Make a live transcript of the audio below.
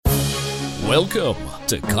Welcome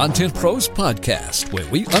to Content Pros Podcast, where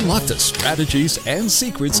we unlock the strategies and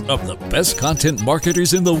secrets of the best content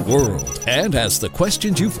marketers in the world and ask the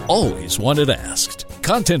questions you've always wanted asked.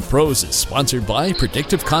 Content Pros is sponsored by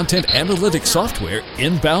predictive content analytics software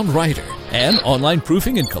Inbound Writer and online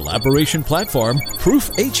proofing and collaboration platform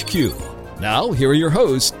Proof HQ. Now, here are your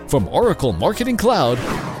hosts from Oracle Marketing Cloud,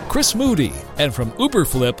 Chris Moody, and from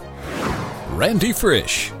Uberflip, Randy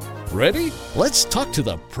Frisch. Ready? Let's talk to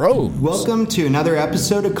the pros. Welcome to another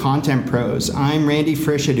episode of Content Pros. I'm Randy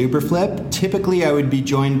Frisch at Uberflip. Typically, I would be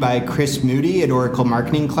joined by Chris Moody at Oracle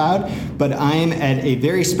Marketing Cloud, but I'm at a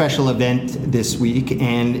very special event this week,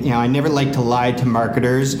 and I never like to lie to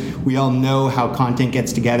marketers. We all know how content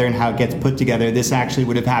gets together and how it gets put together. This actually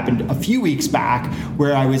would have happened a few weeks back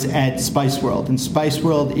where I was at Spice World, and Spice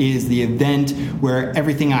World is the event where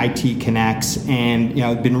everything IT connects, and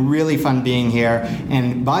it's been really fun being here,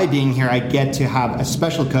 and by being here, I get to have a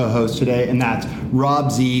special co-host today, and that's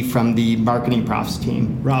Rob Z from the Marketing Profs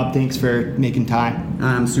team. Rob, thanks for making time.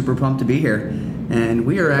 I'm super pumped to be here. And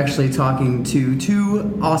we are actually talking to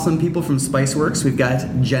two awesome people from Spiceworks. We've got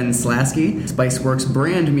Jen Slasky, Spiceworks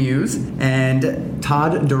brand muse, and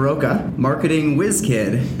Todd DeRoca, marketing whiz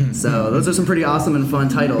kid. So those are some pretty awesome and fun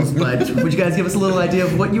titles. But would you guys give us a little idea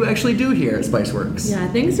of what you actually do here at Spiceworks? Yeah,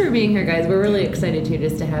 thanks for being here, guys. We're really excited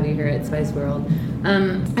just to have you here at Spice World.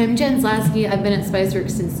 I'm Jen Slasky. I've been at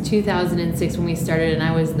Spiceworks since 2006 when we started, and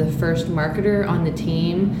I was the first marketer on the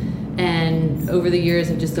team. And over the years,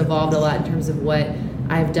 I've just evolved a lot in terms of what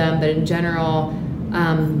I've done. But in general,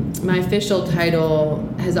 my official title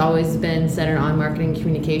has always been centered on marketing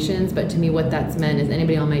communications. But to me, what that's meant is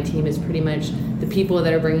anybody on my team is pretty much the people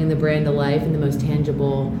that are bringing the brand to life in the most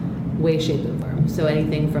tangible way, shape, and form. So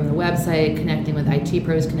anything from the website, connecting with IT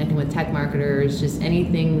pros, connecting with tech marketers, just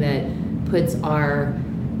anything that puts our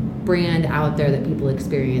brand out there that people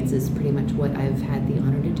experience is pretty much what I've had the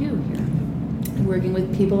honor to do here. Working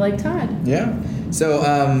with people like Todd. Yeah. So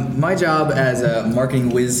my job as a marketing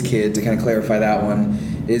whiz kid, to kind of clarify that one,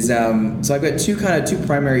 is so I've got two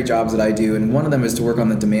primary jobs that I do, and one of them is to work on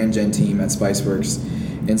the demand gen team at Spiceworks.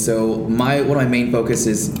 And so one of my main focus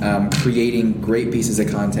is creating great pieces of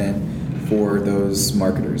content for those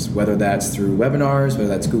marketers, whether that's through webinars, whether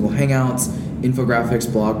that's Google Hangouts,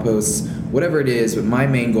 infographics, blog posts, whatever it is. But my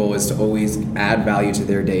main goal is to always add value to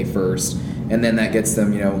their day first. And then that gets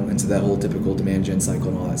them, into that whole typical demand gen cycle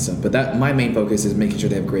and all that stuff. But my main focus is making sure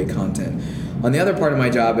they have great content. On the other part of my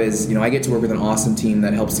job is, I get to work with an awesome team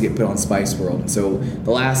that helps to get put on Spice World. And so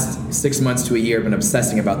the last 6 months to a year, I've been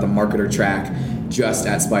obsessing about the marketer track just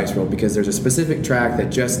at Spice World, because there's a specific track that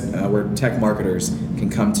just where tech marketers can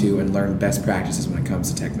come to and learn best practices when it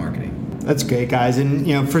comes to tech marketing. That's great, guys.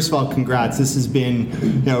 And, first of all, congrats. This has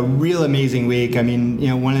been, a real amazing week. I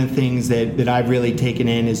mean, one of the things that I've really taken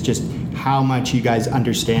in is just how much you guys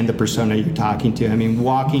understand the persona you're talking to. I mean,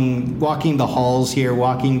 walking the halls here,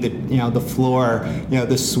 walking the floor,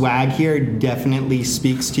 the swag here definitely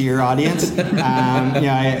speaks to your audience.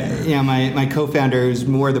 My co-founder, who's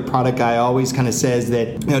more the product guy, always kind of says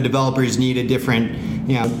that developers need a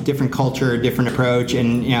different culture, a different approach,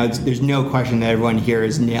 and there's no question that everyone here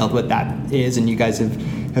has nailed what that is, and you guys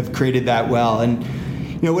have created that well. And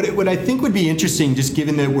what I think would be interesting, just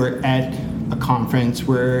given that we're at a conference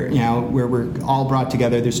where we're all brought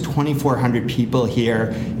together, there's 2,400 people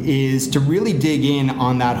here, is to really dig in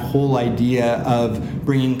on that whole idea of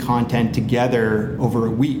bringing content together over a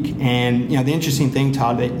week. And the interesting thing,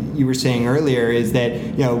 Todd, that you were saying earlier is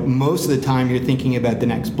that most of the time you're thinking about the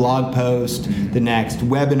next blog post, the next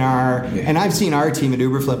webinar. Yeah. And I've seen our team at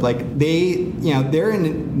Uberflip, like they're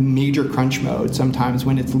in major crunch mode sometimes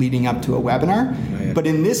when it's leading up to a webinar. Oh, yeah. But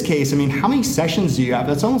in this case, I mean, how many sessions do you have?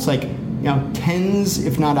 That's almost like tens,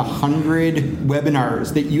 if not 100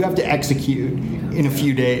 webinars that you have to execute in a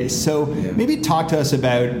few days. So maybe talk to us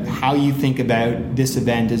about how you think about this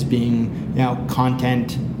event as being,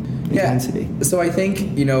 content intensity. So I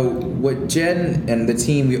think, what Jen and the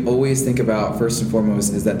team, we always think about first and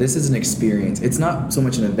foremost is that this is an experience. It's not so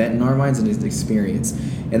much an event in our minds, it's an experience.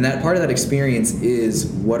 And that part of that experience is,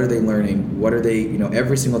 what are they learning? What are they,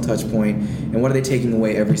 every single touch point, and what are they taking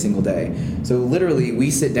away every single day? So literally we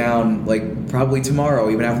sit down, like probably tomorrow,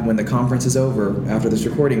 even after when the conference is over, after this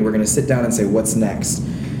recording, we're going to sit down and say, what's next?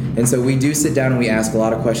 And so we do sit down and we ask a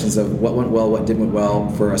lot of questions of what went well, what didn't well,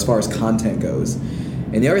 for as far as content goes.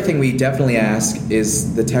 And the other thing we definitely ask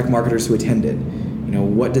is the tech marketers who attended.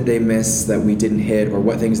 What did they miss that we didn't hit, or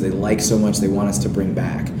what things they like so much they want us to bring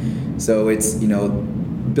back? So it's,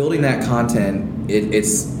 building that content,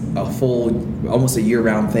 it's a full, almost a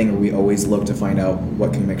year-round thing where we always look to find out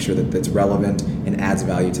what can make sure that that's relevant and adds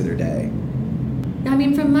value to their day. I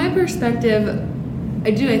mean, from my perspective,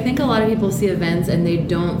 I think a lot of people see events and they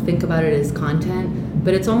don't think about it as content,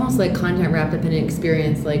 but it's almost like content wrapped up in an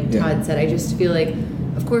experience, like Todd said. I just feel like,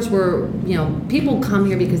 of course, people come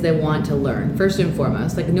here because they want to learn, first and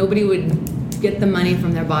foremost. Like, nobody would get the money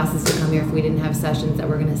from their bosses to come here if we didn't have sessions that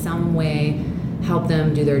were going to some way help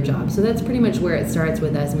them do their job. So that's pretty much where it starts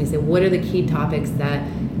with us. And we say, what are the key topics that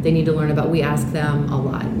they need to learn about? We ask them a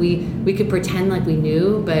lot. We could pretend like we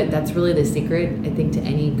knew, but that's really the secret, I think, to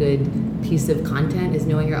any good piece of content is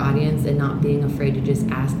knowing your audience and not being afraid to just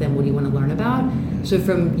ask them, what do you want to learn about? So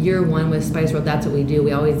from year one with Spice World, that's what we do.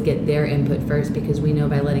 We always get their input first because we know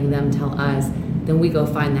by letting them tell us, then we go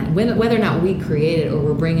find that. Whether or not we create it or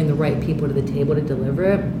we're bringing the right people to the table to deliver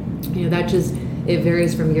it, that just, it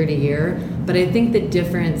varies from year to year. But I think the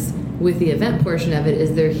difference with the event portion of it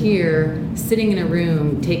is they're here sitting in a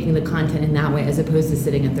room taking the content in that way as opposed to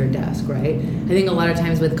sitting at their desk, right? I think a lot of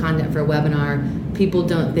times with content for a webinar, people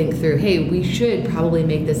don't think through, hey, we should probably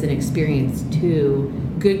make this an experience too.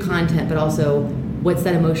 Good content, but also what's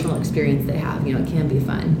that emotional experience they have? It can be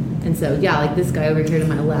fun. And so, like this guy over here to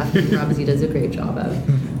my left, Robsy does a great job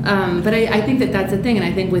of. But I think that's the thing. And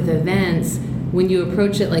I think with events, when you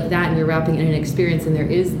approach it like that and you're wrapping in an experience and there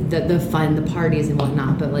is the fun, the parties and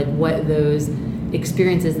whatnot, but like what those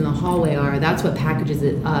experiences in the hallway are, that's what packages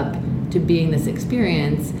it up to being this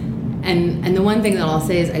experience. And the one thing that I'll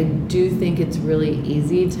say is I do think it's really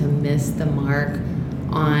easy to miss the mark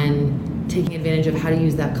on taking advantage of how to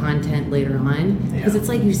use that content later on. Because it's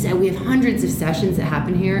like you said, we have hundreds of sessions that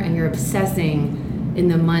happen here and you're obsessing in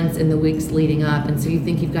the months and the weeks leading up. And so you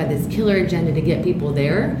think you've got this killer agenda to get people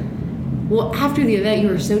there. Well, after the event, you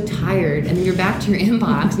were so tired, and then you're back to your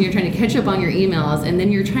inbox, and you're trying to catch up on your emails, and then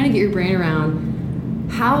you're trying to get your brain around,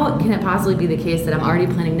 how can it possibly be the case that I'm already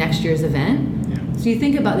planning next year's event? Yeah. So you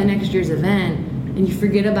think about the next year's event, and you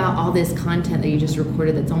forget about all this content that you just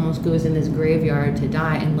recorded that almost goes in this graveyard to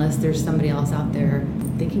die unless there's somebody else out there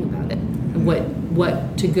thinking about it.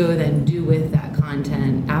 What to go then do with that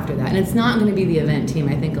content after that. And it's not going to be the event team.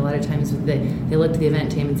 I think a lot of times they look to the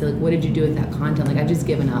event team and say, like, what did you do with that content? Like, I've just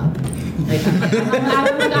given up. Like,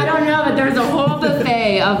 I don't know, but there's a whole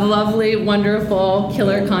buffet of lovely, wonderful,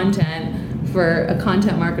 killer content for a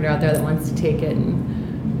content marketer out there that wants to take it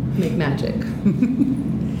and make magic.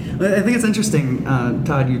 I think it's interesting,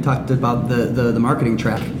 Todd, you talked about the marketing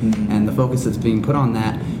track and the focus that's being put on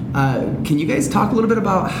that. Can you guys talk a little bit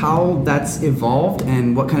about how that's evolved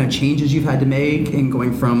and what kind of changes you've had to make in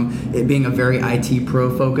going from it being a very IT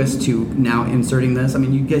pro focus to now inserting this? I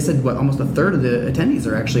mean, you guys said, almost a third of the attendees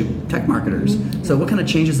are actually tech marketers. Mm-hmm. So what kind of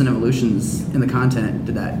changes and evolutions in the content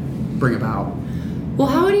did that bring about? Well,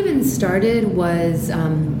 how it even started was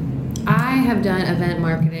I have done event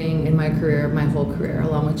marketing in my career, my whole career,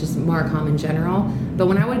 along with just Marcom in general. But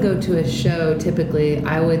when I would go to a show, typically,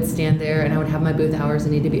 I would stand there and I would have my booth hours that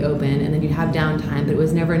need to be open, and then you'd have downtime, but it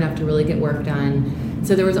was never enough to really get work done.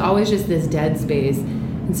 So there was always just this dead space.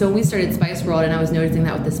 And so when we started Spice World, and I was noticing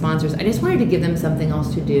that with the sponsors, I just wanted to give them something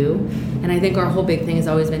else to do. And I think our whole big thing has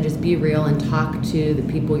always been just be real and talk to the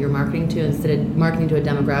people you're marketing to. Instead of marketing to a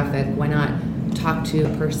demographic, why not talk to a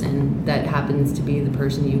person that happens to be the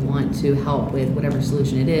person you want to help with whatever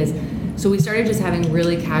solution it is. So we started just having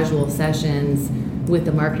really casual sessions with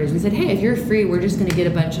the marketers. We said, hey, if you're free, we're just going to get a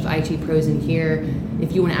bunch of IT pros in here.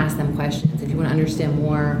 If you want to ask them questions, if you want to understand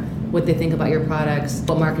more what they think about your products,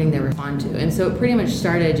 what marketing they respond to. And so it pretty much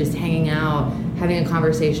started just hanging out, having a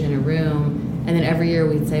conversation in a room, and then every year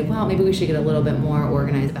we'd say, well, maybe we should get a little bit more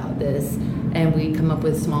organized about this. And we'd come up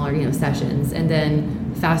with smaller, sessions. And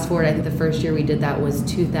then fast forward, I think the first year we did that was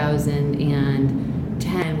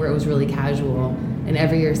 2010, where it was really casual. And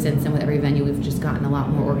every year since then, with every venue, we've just gotten a lot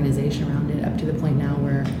more organization around it, up to the point now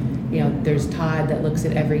where, there's Todd that looks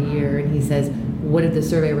at every year and he says, what did the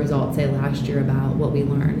survey results say last year about what we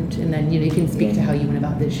learned? And then, you can speak to how you went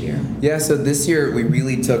about this year. Yeah, so this year we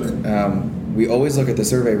really took, we always look at the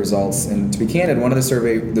survey results. And to be candid, one of the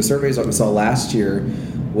surveys that we saw last year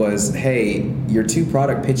was, hey, you're too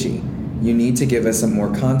product pitchy. You need to give us some more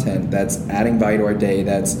content that's adding value to our day.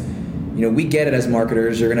 That's, we get it as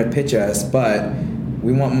marketers, you're going to pitch us, but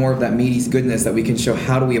we want more of that meaty goodness that we can show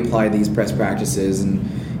how do we apply these best practices and,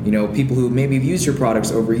 people who maybe have used your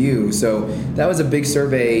products over you. So that was a big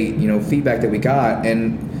survey, feedback that we got.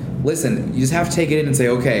 And listen, you just have to take it in and say,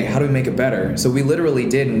 okay, how do we make it better? So we literally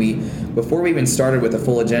did, and before we even started with the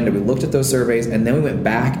full agenda, we looked at those surveys, and then we went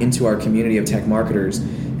back into our community of tech marketers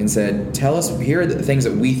and said, tell us, here are the things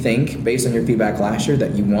that we think, based on your feedback last year,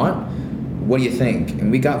 that you want. What do you think? And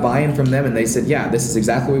we got buy-in from them, and they said, yeah, this is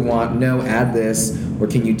exactly what we want. No, add this, or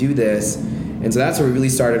can you do this? And so that's where we really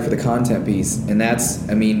started for the content piece, and that's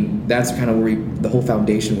kind of where the whole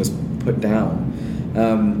foundation was put down.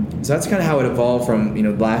 So that's kind of how it evolved from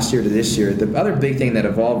last year to this year. The other big thing that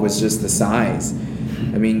evolved was just the size.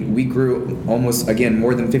 I mean, we grew almost, again,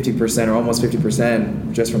 more than 50% or almost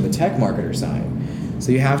 50% just from the tech marketer side.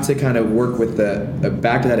 So you have to kind of work with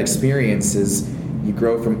back to that experience is you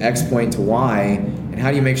grow from X point to Y, and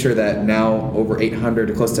how do you make sure that now over 800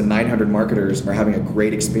 to close to 900 marketers are having a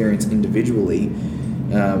great experience individually?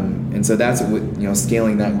 And so that's what,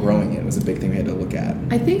 scaling that and growing it was a big thing we had to look at.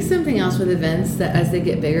 I think something else with events that as they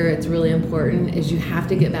get bigger, it's really important is you have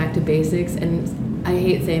to get back to basics. And I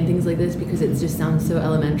hate saying things like this because it just sounds so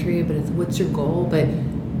elementary, but it's what's your goal? But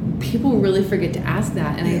people really forget to ask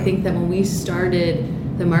that. And I think that when we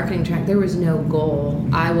started the marketing track, there was no goal.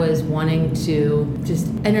 I was wanting to just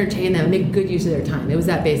entertain them, make good use of their time. It was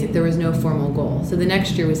that basic. There was no formal goal. So the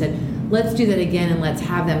next year we said, let's do that again and let's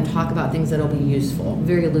have them talk about things that'll be useful.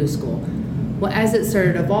 Very loose goal. Well, as it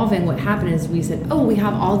started evolving, what happened is we said, we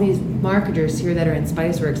have all these marketers here that are in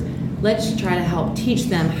Spiceworks. Let's try to help teach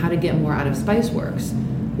them how to get more out of Spiceworks.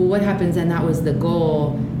 Well, what happens then, that was the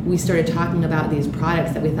goal. We started talking about these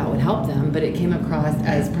products that we thought would help them, but it came across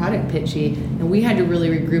as product pitchy, and we had to really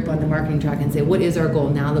regroup on the marketing track and say, what is our goal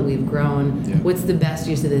now that we've grown? Yeah. What's the best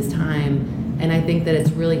use of this time? And I think that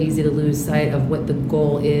it's really easy to lose sight of what the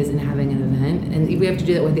goal is in having an event. And we have to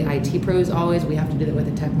do that with the IT pros always. We have to do that with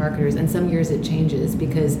the tech marketers. And some years it changes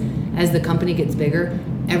because as the company gets bigger,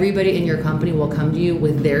 everybody in your company will come to you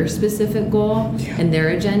with their specific goal and their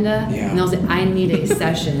agenda. Yeah. And they'll say, I need a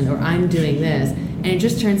session or I'm doing this. And it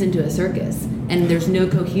just turns into a circus. And there's no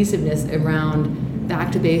cohesiveness around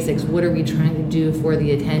back to basics. What are we trying to do for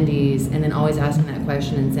the attendees? And then always asking that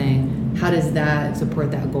question and saying, how does that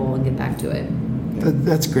support that goal and get back to it?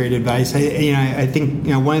 That's great advice. I think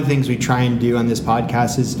one of the things we try and do on this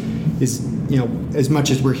podcast is as much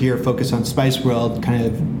as we're here focused on Spice World, kind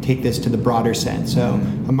of take this to the broader sense. So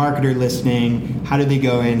a marketer listening, how do they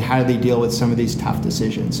go in? How do they deal with some of these tough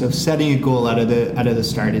decisions? So setting a goal out of the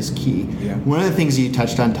start is key. Yeah. One of the things you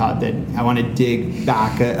touched on, Todd, that I want to dig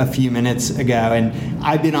back a few minutes ago, and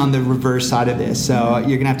I've been on the reverse side of this, so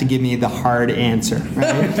you're gonna have to give me the hard answer,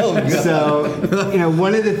 right? So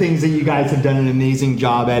one of the things that you guys have done an amazing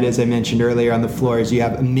job at, as I mentioned earlier on the floor, is you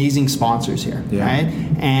have amazing sponsors here, right?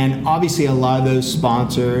 And obviously a lot of those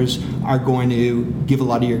sponsors are going to give a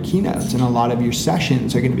lot of your keynotes, and a lot of your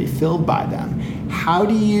sessions are going to be filled by them. How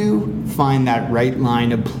do you find that right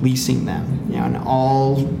line of policing them? And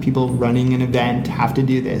all people running an event have to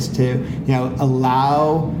do this to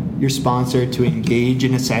allow your sponsor to engage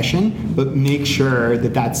in a session, but make sure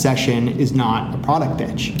that session is not a product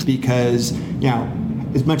pitch, because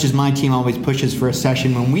as much as my team always pushes for a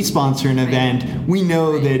session when we sponsor an event, we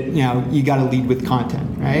know that you got to lead with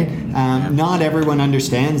content, right? Not everyone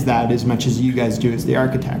understands that as much as you guys do as the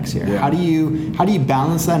architects here. Yeah. How do you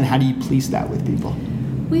balance that, and how do you police that with people?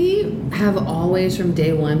 We have always from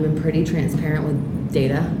day one been pretty transparent with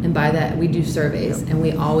data, and by that we do surveys, and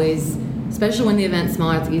we always, especially when the event's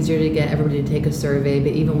smaller, it's easier to get everybody to take a survey,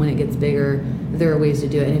 but even when it gets bigger, there are ways to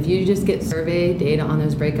do it. And if you just get survey data on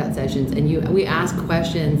those breakout sessions, and we ask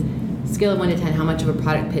questions, scale of 1 to 10, how much of a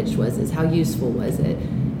product pitch was this? How useful was it?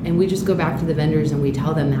 And we just go back to the vendors and we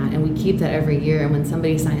tell them that, and we keep that every year. And when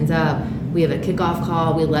somebody signs up, we have a kickoff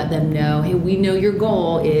call, we let them know, hey, we know your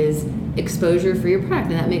goal is exposure for your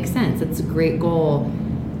product, and that makes sense. That's a great goal.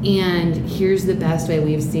 And here's the best way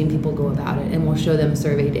we've seen people go about it, and we'll show them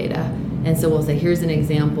survey data. And so we'll say, here's an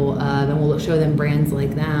example of, and we'll show them brands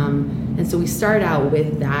like them. And so we start out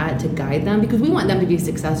with that to guide them, because we want them to be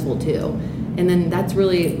successful too. And then that's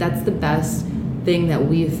the best thing that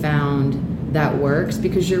we've found that works,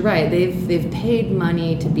 because you're right, they've paid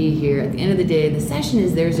money to be here. At the end of the day, the session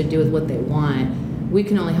is theirs to do with what they want. We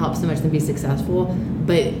can only help so much them be successful.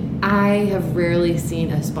 But I have rarely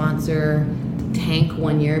seen a sponsor tank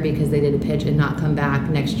 1 year because they did a pitch and not come back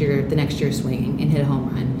the next year swinging and hit a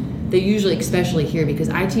home run. They usually, especially here, because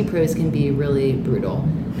IT pros can be really brutal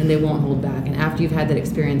and they won't hold back. And after you've had that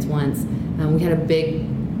experience once, we had a big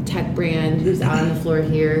tech brand who's out on the floor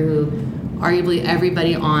here who arguably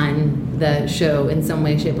everybody on the show in some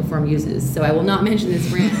way, shape, or form uses. So I will not mention this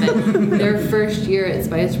brand, but their first year at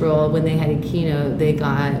Spice World, when they had a keynote, they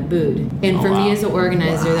got booed. And for me as an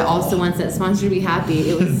organizer that also wants that sponsor to be happy,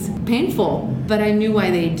 it was painful. But I knew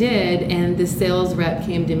why they did, and the sales rep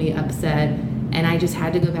came to me upset, and I just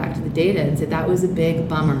had to go back to the data and say that was a big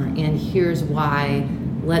bummer, and here's why.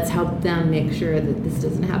 Let's help them make sure that this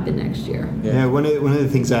doesn't happen next year. Yeah, one of the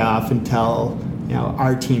things I often tell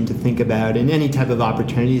our team to think about in any type of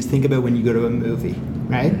opportunity is think about when you go to a movie,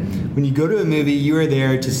 right? When you go to a movie, you are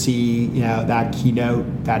there to see, that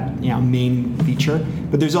keynote, that, main feature,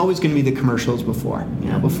 but there's always going to be the commercials before,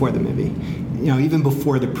 before the movie, even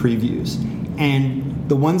before the previews. And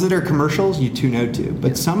the ones that are commercials, you tune out to.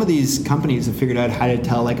 But some of these companies have figured out how to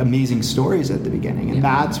tell amazing stories at the beginning, and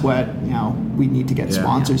that's what we need to get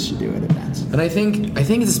sponsors to do at events. And I think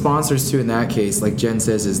the sponsors too in that case, like Jen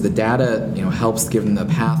says, is the data helps give them the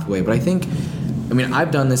pathway. But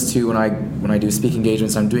I've done this too when I do speaking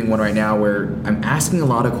engagements. I'm doing one right now where I'm asking a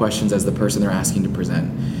lot of questions as the person they're asking to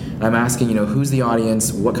present. And I'm asking, who's the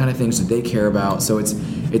audience, what kind of things do they care about? So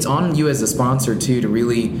it's on you as a sponsor too to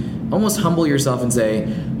really almost humble yourself and say,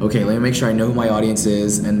 okay, let me make sure I know who my audience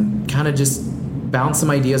is, and kind of just bounce some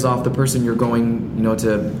ideas off the person you're going,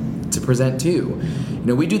 to present to.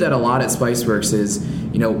 We do that a lot at Spiceworks is,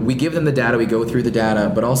 we give them the data, we go through the data,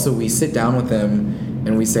 but also we sit down with them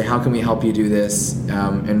and we say, how can we help you do this?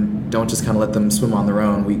 And don't just kind of let them swim on their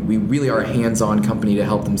own. We really are a hands-on company to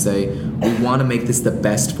help them say, we want to make this the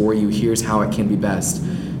best for you. Here's how it can be best.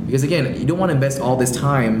 Because again, you don't want to invest all this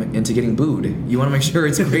time into getting booed. You want to make sure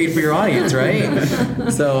it's great for your audience, right?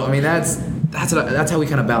 So, that's how we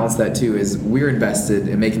kind of balance that too, is we're invested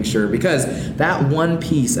in making sure, because that one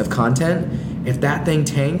piece of content, if that thing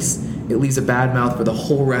tanks, it leaves a bad mouth for the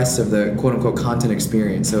whole rest of the quote-unquote content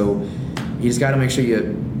experience. So you just got to make sure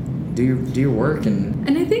you do your work.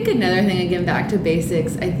 And I think another thing, again, back to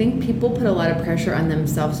basics, I think people put a lot of pressure on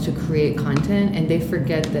themselves to create content, and they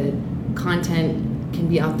forget that content can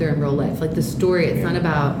be out there in real life. Like the story, it's not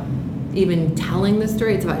about even telling the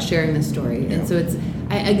story, it's about sharing the story. And so it's,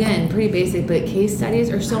 again, pretty basic, but case studies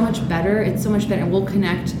are so much better. It's so much better. And we'll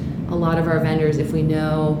connect a lot of our vendors if we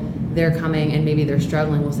know they're coming and maybe they're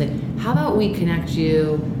struggling. We'll say, how about we connect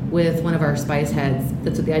you with one of our spice heads?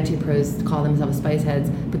 That's what the IT pros call themselves, spice heads,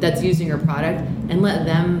 but that's using your product, and let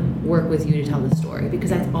them work with you to tell the story, because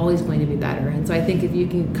that's always going to be better. And so I think if you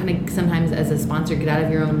can kind of sometimes as a sponsor get out of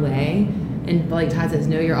your own way, and like Todd says,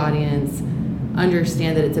 know your audience,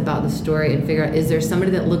 understand that it's about the story, and figure out, is there somebody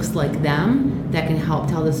that looks like them that can help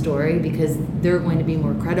tell the story, because they're going to be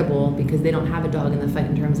more credible because they don't have a dog in the fight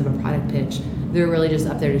in terms of a product pitch. They're really just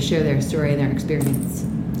up there to share their story and their experience.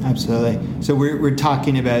 Absolutely. So we're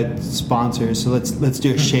talking about sponsors. So let's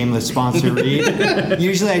do a shameless sponsor read.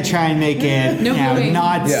 Usually I try and make it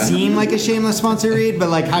not seem like a shameless sponsor read, but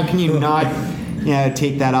how can you not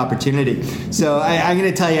take that opportunity? So I'm going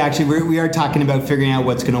to tell you, actually, we are talking about figuring out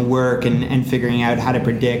what's going to work and figuring out how to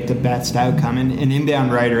predict the best outcome. And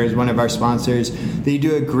Inbound Writer is one of our sponsors. They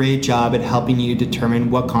do a great job at helping you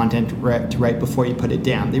determine what content to write before you put it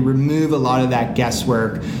down. They remove a lot of that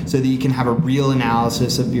guesswork so that you can have a real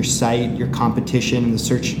analysis of your site, your competition, and the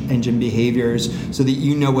search engine behaviors, so that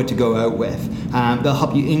you know what to go out with. They'll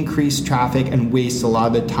help you increase traffic and waste a lot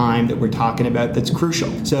of the time that we're talking about that's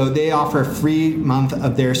crucial. So they offer a free month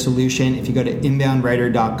of their solution if you go to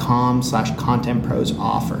inboundwriter.com/contentpros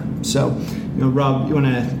offer. So, Rob, you want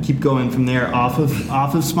to keep going from there off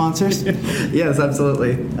of sponsors? Yes,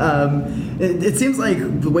 absolutely. It seems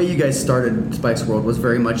like the way you guys started Spice World was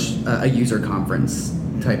very much a user conference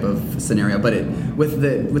type of scenario, but with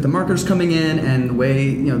the marketers coming in and the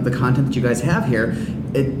way the content that you guys have here,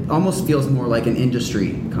 it almost feels more like an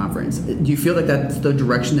industry conference. Do you feel like that's the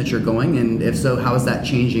direction that you're going? And if so, how is that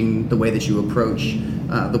changing the way that you approach,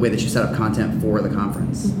 the way that you set up content for the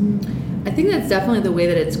conference? Mm-hmm. I think that's definitely the way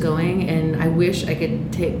that it's going, and I wish I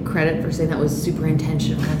could take credit for saying that was super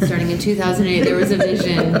intentional. Starting in 2008, there was a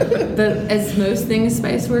vision. But as most things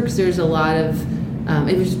Spiceworks, there's a lot of,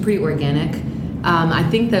 it was pretty organic. I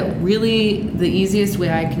think that really the easiest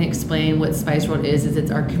way I can explain what Spice World is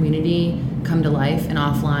it's our community come to life and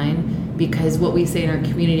offline, because what we say in our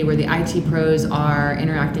community, where the IT pros are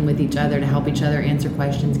interacting with each other to help each other answer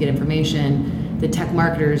questions, get information, the tech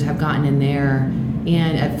marketers have gotten in there,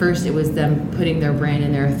 and at first it was them putting their brand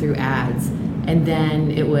in there through ads, and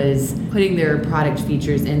then it was putting their product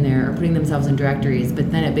features in there or putting themselves in directories,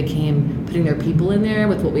 but then it became putting their people in there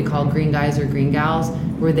with what we call green guys or green gals,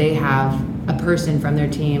 where they have a person from their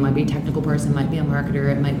team, might be a technical person, might be a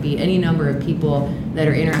marketer, it might be any number of people that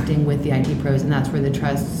are interacting with the IT pros, and that's where the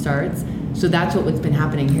trust starts. So that's what's been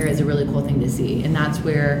happening here is a really cool thing to see, and that's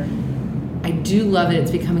where I do love it. It's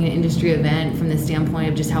becoming an industry event from the standpoint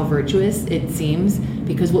of just how virtuous it seems,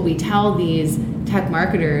 because what we tell these tech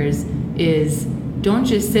marketers is don't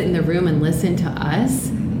just sit in the room and listen to us.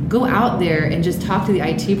 Go out there and just talk to the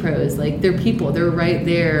IT pros. They're people. They're right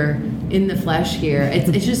there in the flesh here.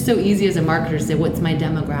 It's just so easy as a marketer to say, what's my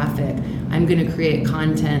demographic? I'm going to create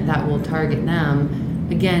content that will target them.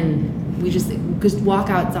 Again, we just walk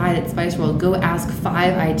outside at Spice World, go ask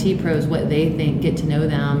 5 IT pros what they think, get to know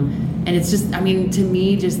them, and it's just, I mean, to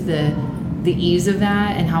me, just the ease of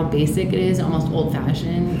that and how basic it is, almost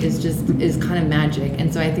old-fashioned, is kind of magic.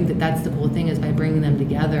 And so I think that that's the cool thing, is by bringing them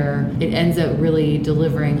together, it ends up really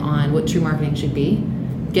delivering on what true marketing should be.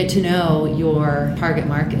 Get to know your target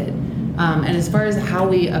market. And as far as how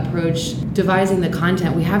we approach devising the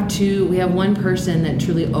content, we have one person that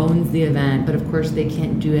truly owns the event, but of course they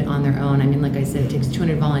can't do it on their own. I mean, like I said, it takes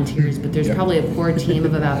 200 volunteers, but there's probably a core team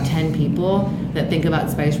of about 10 people that think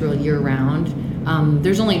about Spice World year round.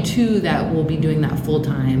 There's only 2 that will be doing that full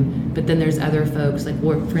time, but then there's other folks, like,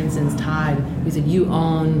 for instance, Todd, who said, you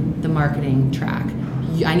own the marketing track.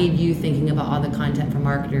 I need you thinking about all the content for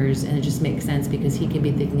marketers, and it just makes sense because he can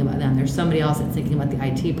be thinking about them. There's somebody else that's thinking about the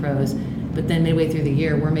IT pros, but then midway through the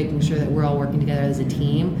year, we're making sure that we're all working together as a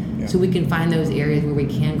team, so we can find those areas where we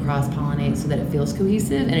can cross-pollinate so that it feels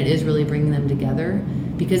cohesive, and it is really bringing them together.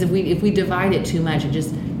 Because if we divide it too much,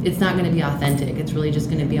 it's not going to be authentic. It's really just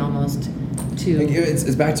going to be almost too...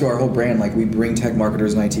 It's back to our whole brand. Like, we bring tech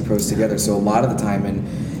marketers and IT pros together. So a lot of the time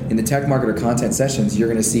in the tech marketer content sessions, you're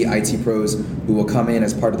going to see IT pros who will come in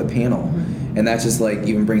as part of the panel. Mm-hmm. And that just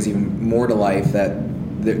brings even more to life that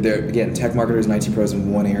they're again, tech marketers and IT pros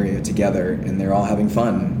in one area together, and they're all having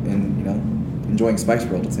fun and, enjoying Spice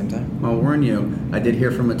World at the same time. I'll warn you, I did hear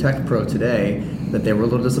from a tech pro today that they were a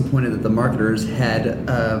little disappointed that the marketers had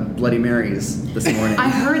Bloody Marys this morning. I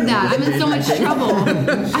heard that. I'm in so much trouble.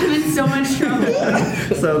 I'm in so much trouble.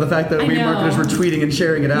 So the fact that we marketers were tweeting and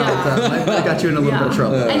sharing it out, I got you in a little bit of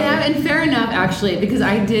trouble. And fair enough, actually, because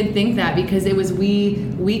I did think that, because it was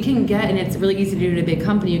we can get, and it's really easy to do in a big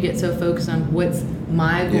company, you get so focused on what's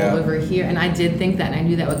my goal over here, and I did think that, and I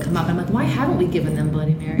knew that would come up. I'm like, why haven't we given them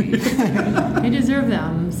Bloody Marys? They deserve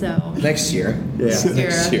them. So next year. Next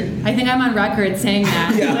year. I think I'm on record saying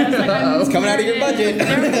that. It's coming out of your budget.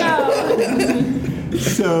 There we go.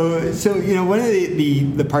 So one of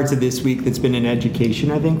the parts of this week that's been an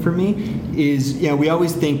education, I think, for me is, we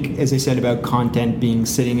always think, as I said, about content being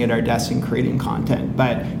sitting at our desk and creating content.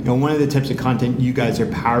 But, one of the types of content you guys are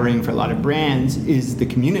powering for a lot of brands is the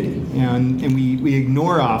community. And we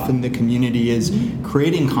ignore often the community is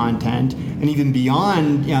creating content. And even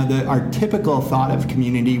beyond, our typical thought of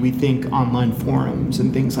community, we think online forums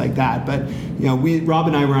and things like that. But, Rob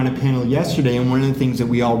and I were on a panel yesterday, and one of the things that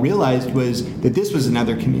we all realized was that this was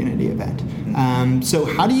another community event. So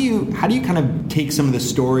how do you kind of take some of the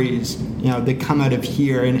stories that come out of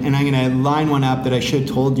here, and I'm going to line one up that I should have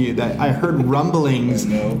told you, that I heard rumblings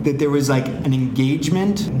that there was like an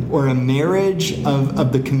engagement or a marriage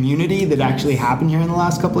of the community that actually happened here in the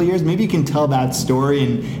last couple of years. Maybe you can tell that story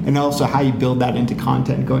and also how you build that into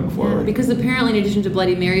content going forward. Because apparently, in addition to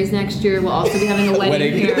Bloody Marys next year, we'll also be having a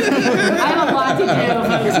wedding here. I have a lot to do,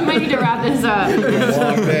 folks. We might need to wrap this up.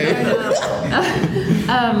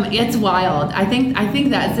 It's wild. I think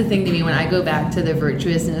that's the thing to me when I go back to the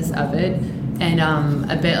virtuousness of it, and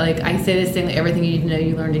a bit like I say this thing, like everything you need to know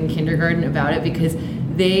you learned in kindergarten about it, because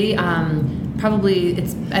they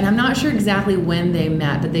and I'm not sure exactly when they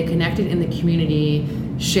met, but they connected in the community,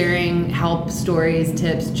 sharing help, stories,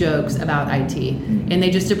 tips, jokes about IT, and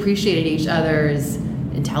they just appreciated each other's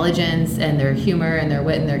intelligence and their humor and their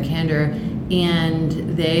wit and their candor. And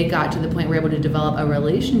they got to the point where we were able to develop a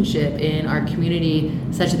relationship in our community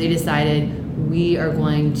such that they decided we are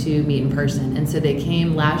going to meet in person. And so they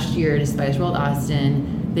came last year to Spice World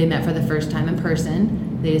Austin. They met for the first time in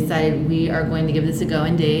person. They decided we are going to give this a go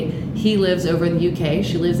and date. He lives over in the UK.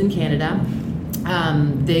 She lives in Canada.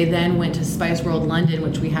 They then went to Spice World London,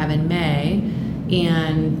 which we have in May.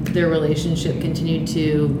 And their relationship continued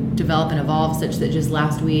to develop and evolve such that just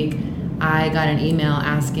last week, I got an email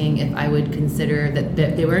asking if I would consider that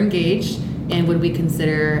they were engaged, and would we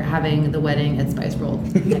consider having the wedding at Spice World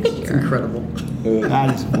next year. Incredible.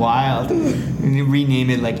 That is wild. And you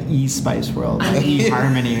rename it like E-Spice World, or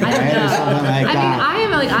E-Harmony, right? Or something like that.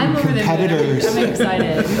 I'm over there. Competitors. I'm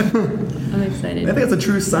excited. I'm excited. I think it's a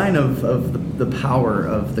true sign of the power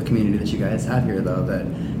of the community that you guys have here, though, that,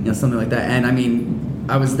 something like that. And I mean,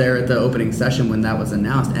 I was there at the opening session when that was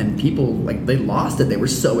announced, and people, they lost it. They were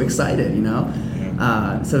so excited,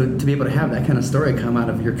 So to be able to have that kind of story come out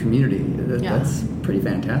of your community, that's pretty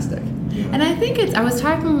fantastic. Yeah. And I think I was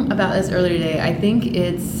talking about this earlier today. I think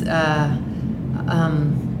it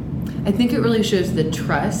really shows the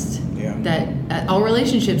trust that all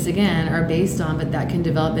relationships, again, are based on, but that can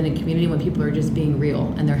develop in a community when people are just being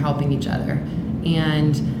real and they're helping each other.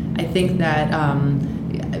 And I think that,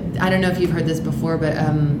 I don't know if you've heard this before, but I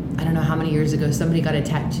don't know how many years ago, somebody got a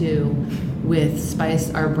tattoo with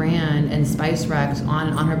Spice, our brand, and Spice Rex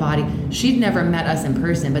on her body. She'd never met us in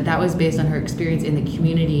person, but that was based on her experience in the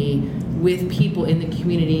community with people in the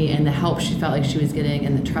community and the help she felt like she was getting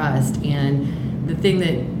and the trust. And the thing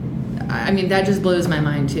that just blows my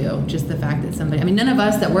mind too. Just the fact that none of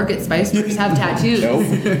us that work at Spiceworks have tattoos.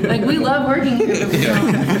 Nope. Like, we love working here, but we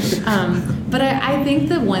don't. But I think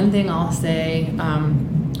the one thing I'll say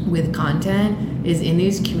with content is, in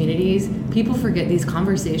these communities, people forget these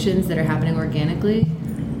conversations that are happening organically.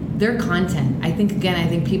 They're content. I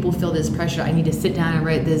think people feel this pressure. I need to sit down and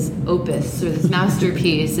write this opus or this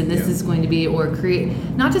masterpiece, and this is going to be, or create,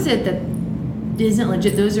 not to say that isn't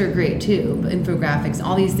legit, those are great too, but infographics,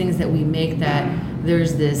 all these things that we make, that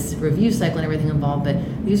there's this review cycle and everything involved, but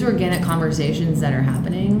these organic conversations that are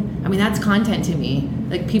happening, that's content to me.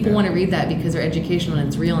 Like, people want to read that because they're educational and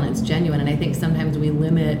it's real and it's genuine, and I think sometimes we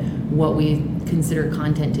limit what we consider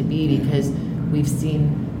content to be because we've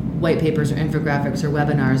seen white papers or infographics or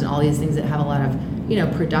webinars and all these things that have a lot of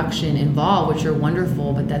production involved, which are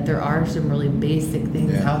wonderful, but that there are some really basic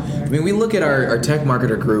things out there. We look at our tech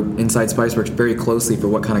marketer group inside Spiceworks very closely for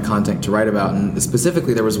what kind of content to write about, and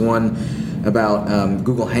specifically there was one about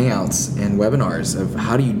Google Hangouts and webinars, of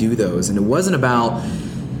how do you do those, and it was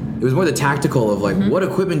more the tactical of, like, what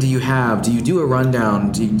equipment do you have? Do you do a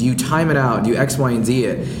rundown? Do you time it out? Do you X, Y, and Z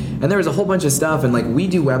it? And there was a whole bunch of stuff, and, like, we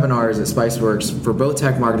do webinars at Spiceworks for both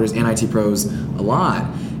tech marketers and IT pros a lot.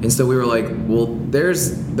 And so we were like, well, they're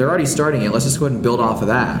already starting it. Let's just go ahead and build off of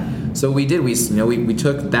that. So we did. We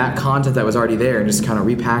took that content that was already there and just kind of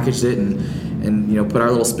repackaged it and put our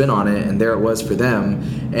little spin on it, and there it was for them.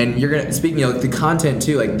 And speaking of the content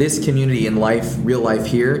too, like this community in life, real life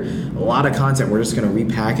here, a lot of content we're just going to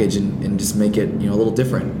repackage and just make it a little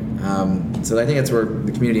different. So I think that's where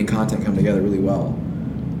the community and content come together really well.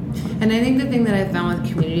 And I think the thing that I found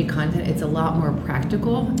with community content, it's a lot more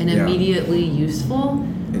practical and immediately useful.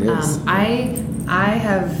 It is. I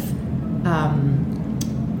have.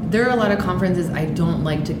 There are a lot of conferences I don't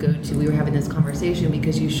like to go to. We were having this conversation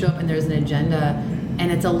because you show up and there's an agenda,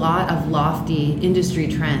 and it's a lot of lofty industry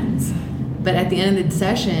trends. But at the end of the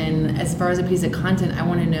session, as far as a piece of content, I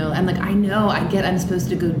want to know. I'm like, I'm supposed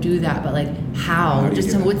to go do that, but like, how?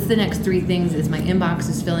 Just tell me, what's the next 3 things? Is my inbox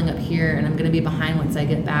is filling up here, and I'm going to be behind once I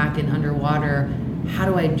get back and underwater. How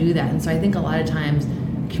do I do that? And so I think a lot of times,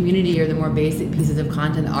 community or the more basic pieces of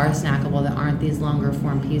content that are snackable, that aren't these longer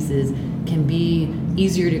form pieces, can be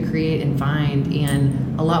easier to create and find,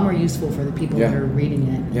 and a lot more useful for the people that are reading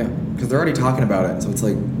it. Yeah, because they're already talking about it, so it's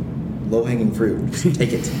like low-hanging fruit. Just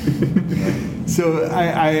take it. So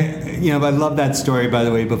I love that story, by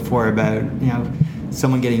the way, before about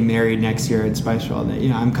someone getting married next year at Spice World.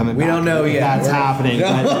 I'm coming back. We don't know yet. That's happening.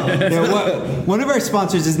 No. But one of our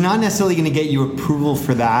sponsors is not necessarily going to get you approval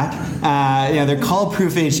for that. They're called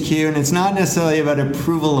Proof HQ, and it's not necessarily about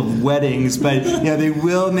approval of weddings, but they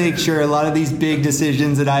will make sure a lot of these big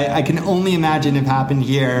decisions that I can only imagine have happened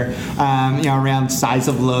here, around size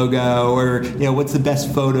of logo, or what's the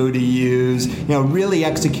best photo to use. Really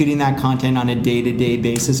executing that content on a day-to-day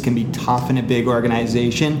basis can be tough in a big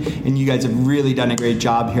organization, and you guys have really done a great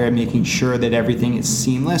job here at making sure that everything is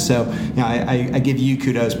seamless. So I give you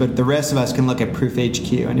kudos, but the rest of us can look at Proof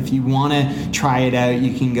HQ, and if you want to try it out,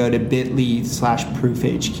 you can go to bit.ly/Proof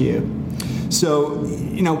HQ. So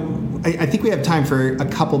I think we have time for a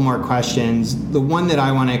couple more questions. The one that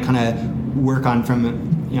I want to kind of work on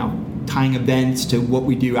from tying events to what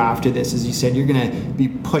we do after this, as you said, you're going to be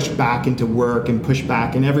pushed back into work and pushed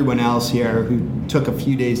back, and everyone else here who took a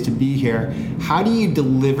few days to be here. How do you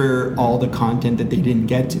deliver all the content that they didn't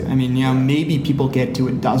get to? I mean, maybe people get to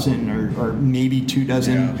a dozen or maybe 2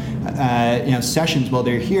 dozen, sessions while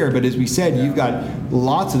they're here. But as we said, you've got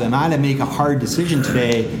lots of them. I had to make a hard decision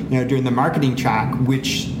today, during the marketing track,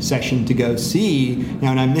 which session to go see.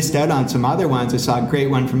 And I missed out on some other ones. I saw a great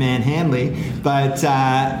one from Ann Handley, but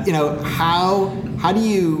how do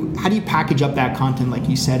you package up that content, like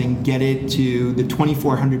you said, and get it to the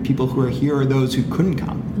 2,400 people who are here or those who couldn't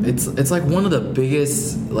come? It's like one of the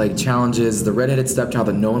biggest challenges, the redheaded stepchild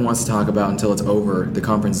that no one wants to talk about until it's over. The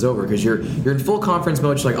conference is over, because you're in full conference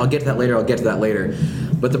mode. You're like, I'll get to that later.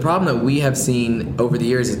 But the problem that we have seen over the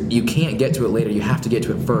years is you can't get to it later. You have to get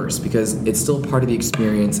to it first, because it's still part of the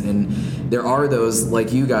experience, and there are those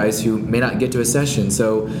like you guys who may not get to a session.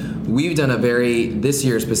 So we've done this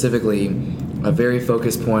year specifically, a very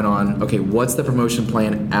focused point on, okay, what's the promotion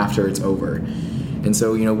plan after it's over? And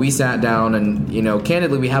so, we sat down and,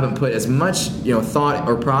 candidly, we haven't put as much, thought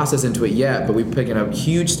or process into it yet, but we've taken a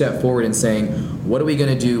huge step forward in saying, what are we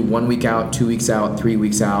going to do 1 week out, 2 weeks out, 3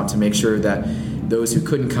 weeks out to make sure that those who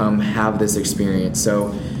couldn't come have this experience?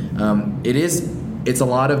 So it is it's a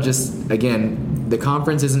lot of just, again, the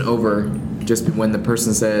conference isn't over just when the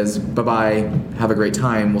person says, bye-bye, have a great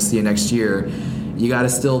time, we'll see you next year. You got to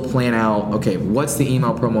still plan out, okay, what's the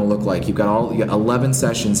email promo look like? You got 11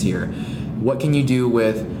 sessions here. What can you do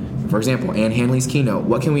with, for example, Ann Hanley's keynote?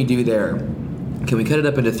 What can we do there? Can we cut it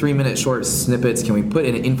up into 3-minute short snippets? Can we put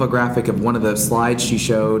in an infographic of one of the slides she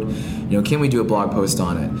showed? Can we do a blog post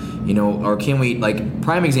on it? Or can we,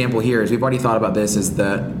 prime example here is we've already thought about this, is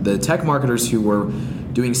the tech marketers who were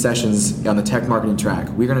doing sessions on the tech marketing track.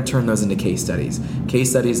 We're going to turn those into case studies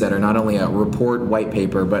that are not only a report, white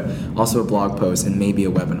paper, but also a blog post and maybe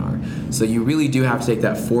a webinar. So you really do have to take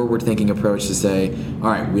that forward-thinking approach to say, all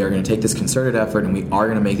right, we are going to take this concerted effort and we are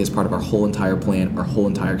going to make this part of our whole entire plan, our whole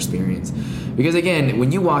entire experience. Because again,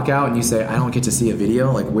 when you walk out and you say, I don't get to see a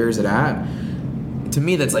video, where's it at? To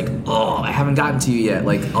me, that's I haven't gotten to you yet.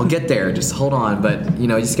 I'll get there, just hold on. But, you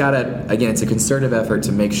just got to, again, it's a concerted effort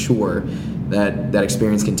to make sure that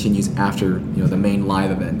experience continues after, the main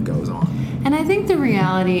live event goes on. And I think the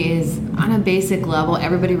reality is, on a basic level,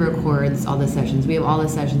 everybody records all the sessions. We have all the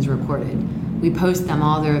sessions recorded. We post them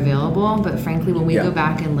all, they're available. But frankly, when we go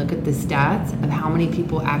back and look at the stats of how many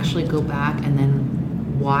people actually go back and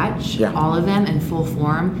then watch all of them in full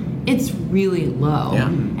form, it's really low. Yeah.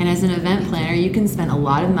 And as an event planner, you can spend a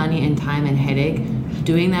lot of money and time and headache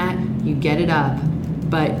doing that. You get it up,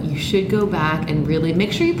 but you should go back and really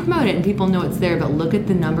make sure you promote it and people know it's there, but look at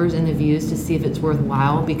the numbers and the views to see if it's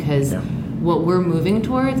worthwhile, because what we're moving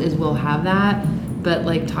towards is we'll have that, but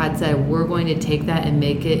like Todd said, we're going to take that and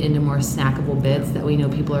make it into more snackable bits that we know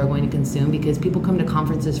people are going to consume, because people come to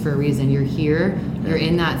conferences for a reason. You're here, you're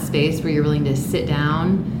in that space where you're willing to sit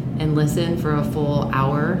down and listen for a full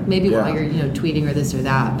hour, maybe while you're tweeting or this or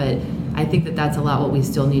that. But I think that that's a lot what we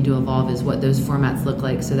still need to evolve, is what those formats look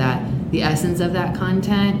like, so that the essence of that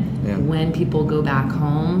content, when people go back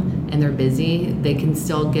home and they're busy, they can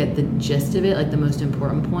still get the gist of it, the most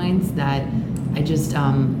important points that I just,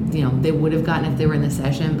 they would have gotten if they were in the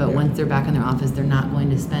session, but once they're back in their office, they're not going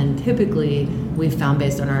to spend, typically, we've found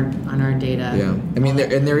based on our data. Yeah, I mean,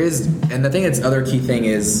 there is, and the thing that's other key thing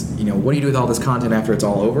is, what do you do with all this content after it's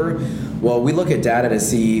all over? Well, we look at data to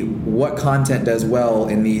see what content does well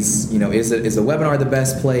in these, is the webinar the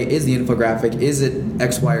best play? Is the infographic? Is it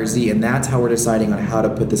X, Y, or Z? And that's how we're deciding on how to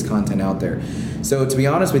put this content out there. So to be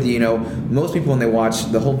honest with you, most people when they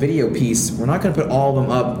watch the whole video piece, we're not going to put all of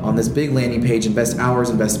them up on this big landing page, invest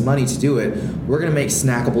hours, invest money to do it. We're going to make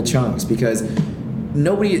snackable chunks, because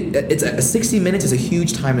it's 60 minutes is a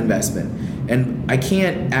huge time investment. And I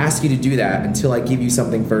can't ask you to do that until I give you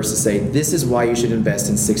something first to say, this is why you should invest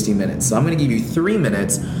in 60 minutes. So I'm going to give you 3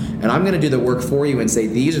 minutes, and I'm going to do the work for you and say,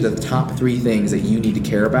 these are the top 3 things that you need to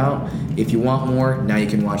care about. If you want more, now you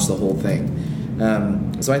can watch the whole thing.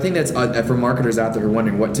 So I think that's for marketers out there who are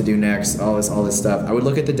wondering what to do next, all this stuff. I would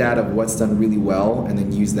look at the data of what's done really well, and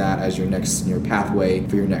then use that as your pathway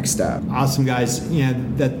for your next step. Awesome, guys.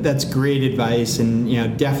 That's great advice,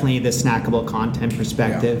 and definitely the snackable content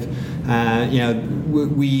perspective.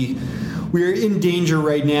 We're in danger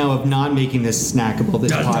right now of not making this snackable,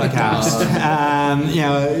 this podcast.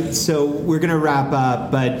 So we're going to wrap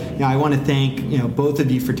up, but I want to thank both of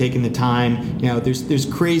you for taking the time. There's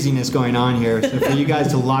craziness going on here, so for you guys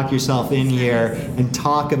to lock yourself in here and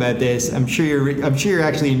talk about this, I'm sure you're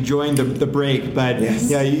actually enjoying the break, but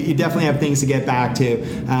you definitely have things to get back to.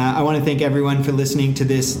 I want to thank everyone for listening to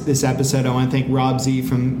this episode. I want to thank Rob Z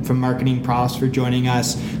from Marketing Profs for joining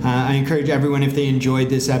us. I encourage everyone, if they enjoyed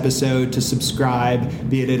this episode, to subscribe,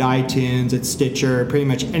 be it at iTunes, at Stitcher, pretty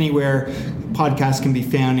much anywhere podcasts can be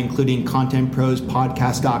found, including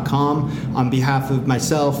contentprospodcast.com. On behalf of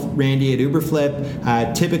myself, Randy at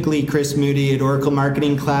Uberflip, typically Chris Moody at Oracle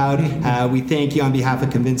Marketing Cloud, we thank you on behalf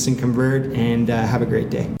of Convince and Convert, and have a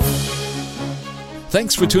great day.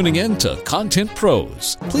 Thanks for tuning in to Content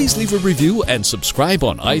Pros. Please leave a review and subscribe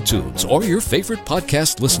on iTunes or your favorite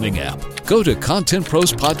podcast listening app. Go to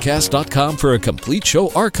contentprospodcast.com for a complete show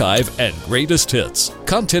archive and greatest hits.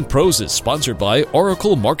 Content Pros is sponsored by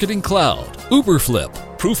Oracle Marketing Cloud,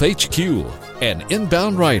 Uberflip, Proof HQ, and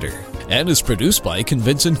Inbound Writer, and is produced by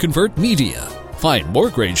Convince and Convert Media. Find more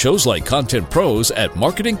great shows like Content Pros at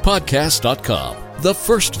marketingpodcast.com, the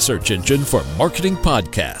first search engine for marketing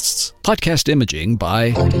podcasts. Podcast imaging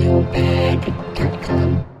by